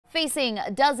Facing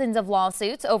dozens of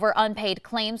lawsuits over unpaid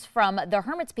claims from the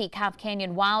Hermits Calf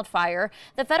Canyon wildfire,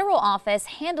 the federal office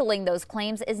handling those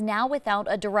claims is now without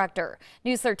a director.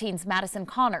 News 13's Madison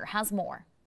Connor has more.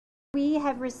 We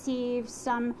have received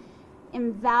some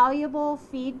invaluable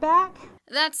feedback.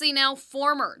 That's the now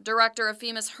former director of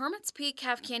FEMA's Hermits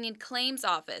Calf Canyon Claims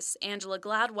Office, Angela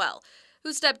Gladwell,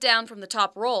 who stepped down from the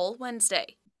top role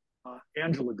Wednesday.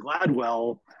 Angela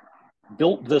Gladwell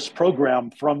built this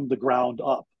program from the ground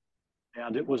up,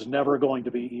 and it was never going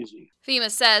to be easy. FEMA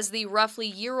says the roughly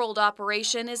year-old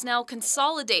operation is now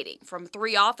consolidating from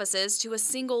 3 offices to a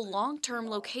single long-term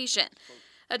location.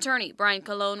 Attorney Brian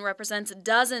Colon represents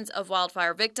dozens of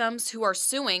wildfire victims who are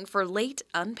suing for late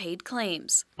unpaid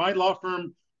claims. My law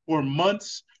firm for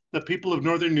months, the people of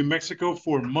northern New Mexico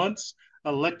for months,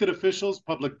 elected officials,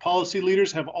 public policy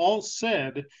leaders have all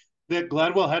said that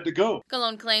Gladwell had to go.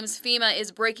 Colon claims FEMA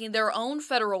is breaking their own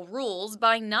federal rules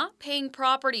by not paying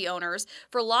property owners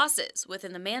for losses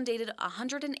within the mandated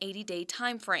 180-day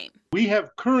time frame. We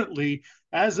have currently,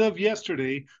 as of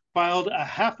yesterday, filed a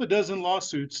half a dozen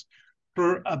lawsuits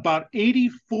for about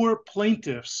 84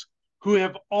 plaintiffs who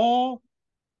have all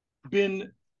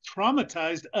been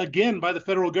traumatized again by the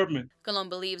federal government. Colon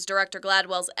believes Director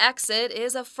Gladwell's exit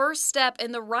is a first step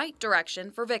in the right direction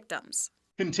for victims.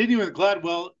 Continuing with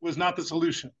Gladwell was not the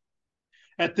solution.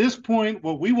 At this point,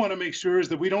 what we want to make sure is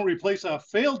that we don't replace a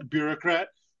failed bureaucrat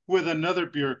with another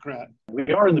bureaucrat.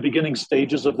 We are in the beginning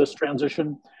stages of this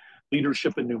transition.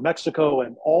 Leadership in New Mexico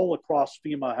and all across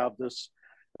FEMA have this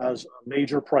as a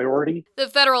major priority. The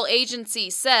federal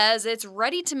agency says it's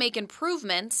ready to make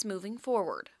improvements moving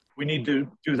forward. We need to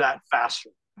do that faster.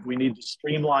 We need to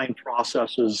streamline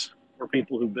processes for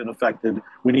people who've been affected.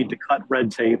 We need to cut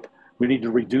red tape. We need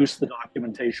to reduce the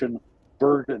documentation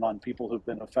burden on people who've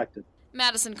been affected.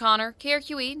 Madison Connor,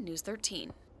 KRQE News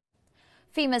 13.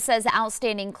 FEMA says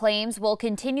outstanding claims will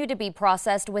continue to be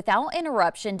processed without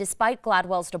interruption despite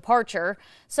Gladwell's departure.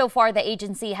 So far, the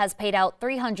agency has paid out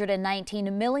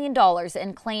 $319 million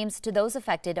in claims to those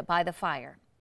affected by the fire.